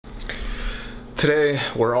Today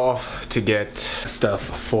we're off to get stuff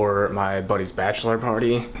for my buddy's bachelor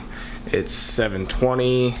party. It's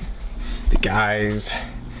 7:20. The guys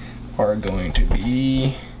are going to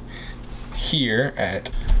be here at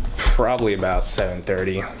probably about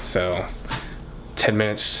 7:30. So 10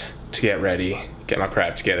 minutes to get ready, get my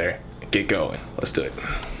crap together, get going. Let's do it.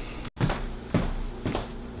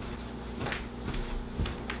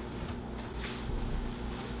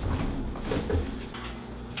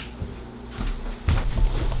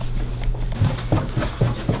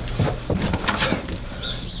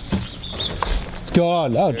 What's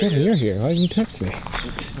going on? Oh, Jeremy, you're here. Why didn't you text me?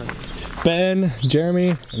 Ben, Jeremy,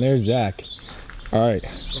 and there's Zach. All right.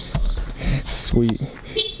 Sweet.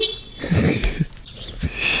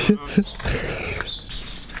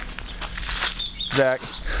 Zach.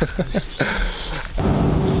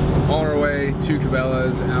 On our way to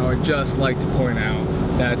Cabela's, and I would just like to point out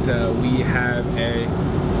that we have a,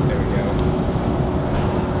 there we go,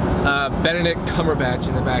 Benedict Cumberbatch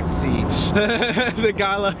in the back seat. The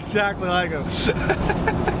guy looks exactly like him.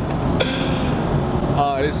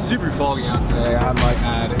 It is super foggy out today. I'm like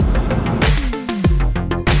addicts.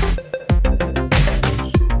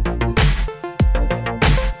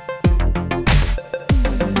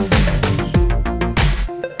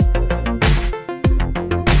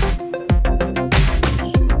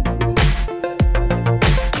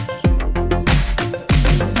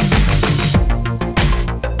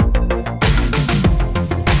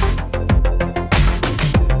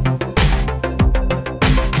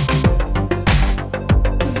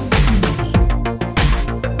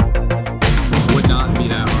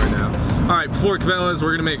 Before Cabela's,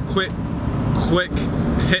 we're gonna make a quick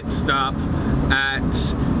pit stop at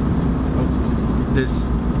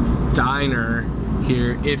this diner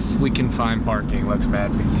here, if we can find parking. Looks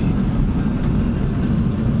bad busy.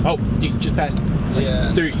 Oh, you just passed.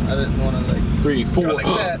 Yeah. 3. I didn't want to like 3, 4. Like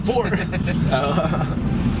that. 4.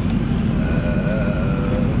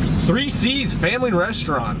 3 C's Family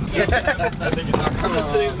Restaurant. I think it's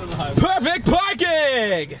Perfect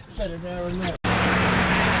parking.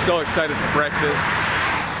 So excited for breakfast.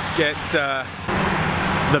 Get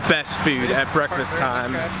the best food at breakfast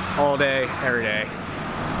time, all day, every day.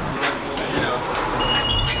 You know,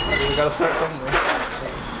 we gotta start somewhere.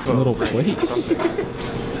 A little place.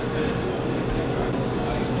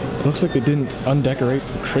 Looks like they didn't undecorate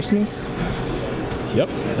for Christmas. Yep,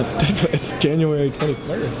 it's January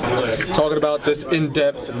 21st. Talking about this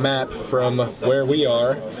in-depth map from where we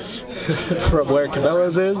are, from where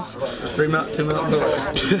Cabela's is. 2 mountains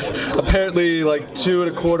away. Apparently like 2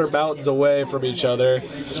 1/4 mountains away from each other.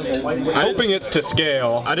 Hoping it's to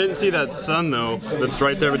scale. I didn't see that sun though, that's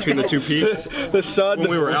right there between the 2 peaks. The sun. When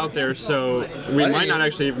we were out there, so we might not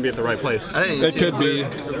actually even be at the right place. I didn't It could be.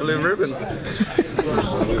 the blue ribbon. I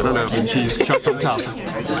don't know. And cheese chucked on top.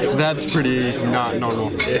 That's pretty not normal.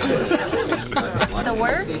 The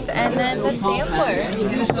works and then the sampler.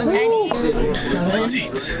 Let's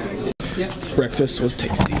eat. Breakfast was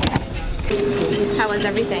tasty. How was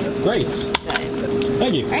everything? Great. Good.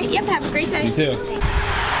 Thank you. All right, yep, have a great day. You too.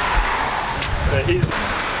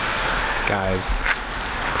 Guys,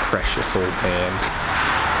 precious old man.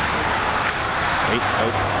 Wait,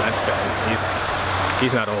 oh, that's bad.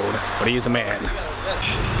 He's not old, but he's a man.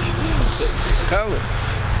 Oh.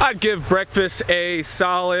 I'd give breakfast a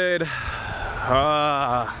solid,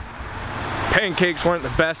 pancakes weren't the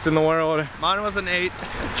best in the world. Mine was an 8.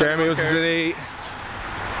 Jeremy was an 8.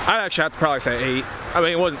 I'd actually have to probably say 8. I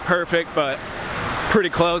mean, it wasn't perfect, but pretty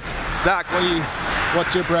close. Zach,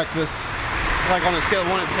 what's your breakfast? Like on a scale of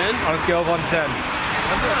 1 to 10? On a scale of 1 to 10. I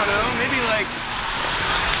don't know, maybe like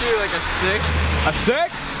a 6. A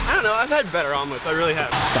 6? I don't know, I've had better omelets, I really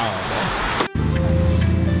have. Solid.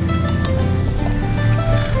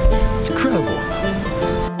 It's incredible.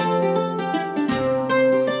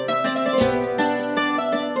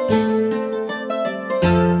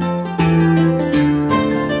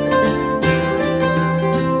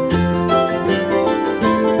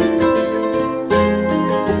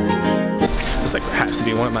 It's like has to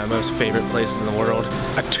be one of my most favorite places in the world.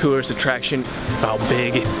 A tourist attraction, how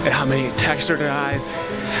big and how many textured eyes,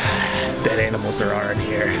 dead animals there are in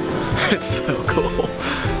here. It's so cool.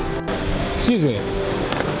 Excuse me.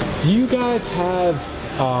 Do you guys have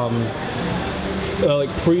like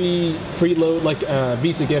preload, like a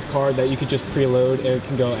Visa gift card that you could just preload and it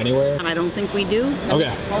can go anywhere? I don't think we do.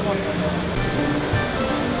 Okay.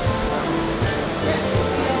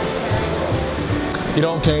 You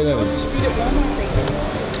don't carry those?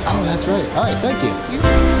 Oh, that's right. All right, thank you.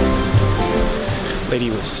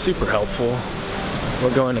 Lady was super helpful.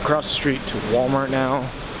 We're going across the street to Walmart now.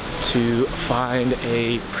 to find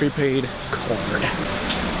a prepaid card.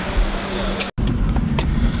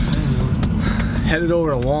 Headed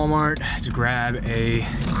over to Walmart to grab a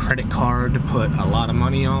credit card to put a lot of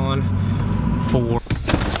money on for...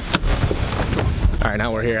 All right,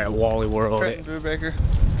 now we're here at Wally World.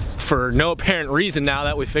 For no apparent reason, now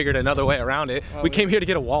that we figured another way around it, we came here to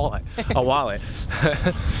get a wallet,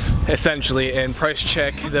 essentially, and price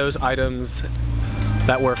check those items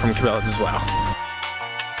that were from Cabela's as well.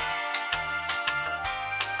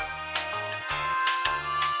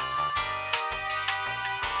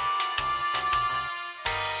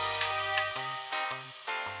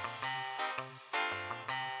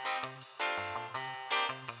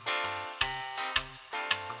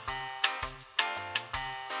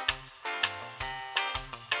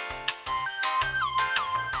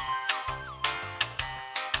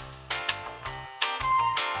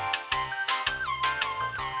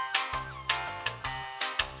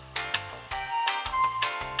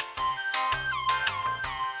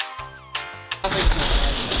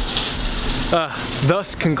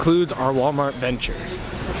 Thus concludes our Walmart venture.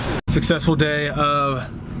 Successful day of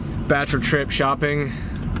bachelor trip shopping.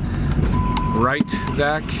 Right,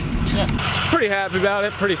 Zach? Yeah. Pretty happy about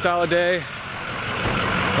it, pretty solid day.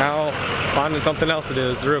 Now, finding something else to do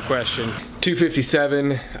is the real question.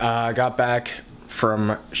 2:57, got back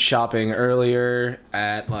from shopping earlier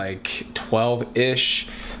at like 12-ish.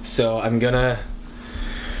 So I'm gonna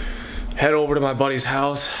head over to my buddy's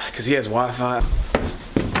house because he has Wi-Fi.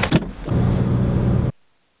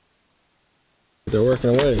 They're working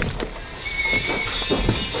away.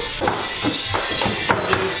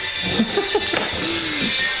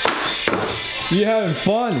 You having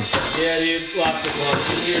fun? Yeah, dude, lots of fun.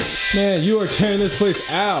 Man, you are tearing this place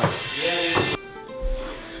out. Yeah, dude.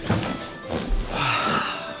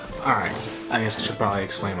 Alright, I guess I should probably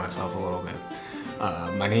explain myself a little bit.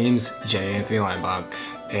 My name's J. Anthony Linebaugh,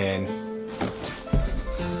 and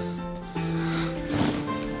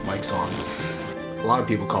mic's on. A lot of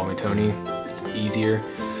people call me Tony. It's easier.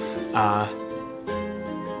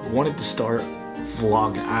 Wanted to start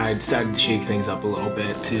vlogging. I decided to shake things up a little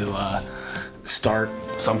bit to start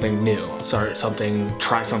something new,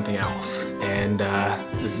 try something else, and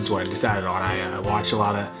this is what I decided on. I watched a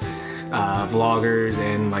lot of vloggers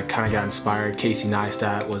and like kind of got inspired. Casey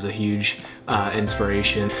Neistat was a huge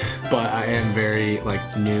inspiration, but I am very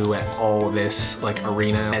like new at all this like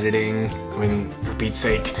arena editing. I mean, for Pete's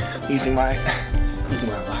sake, using my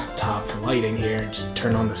laptop for lighting here. Just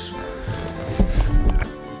turn on this.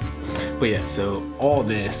 But yeah, so all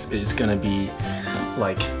this is gonna be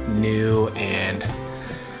like new and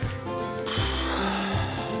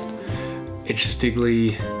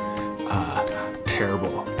interestingly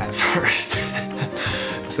terrible at first.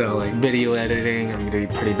 So like video editing, I'm gonna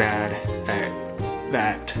be pretty bad at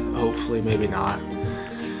that. Hopefully, maybe not.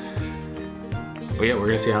 But yeah, we're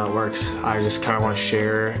gonna see how it works. I just kind of want to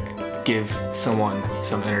share, give someone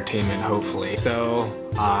some entertainment, hopefully. So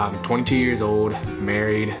I'm 22 years old,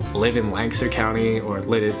 married, live in Lancaster County or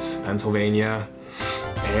Lidditz, Pennsylvania,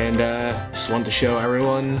 and just wanted to show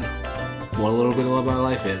everyone what a little bit of my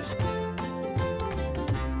life is.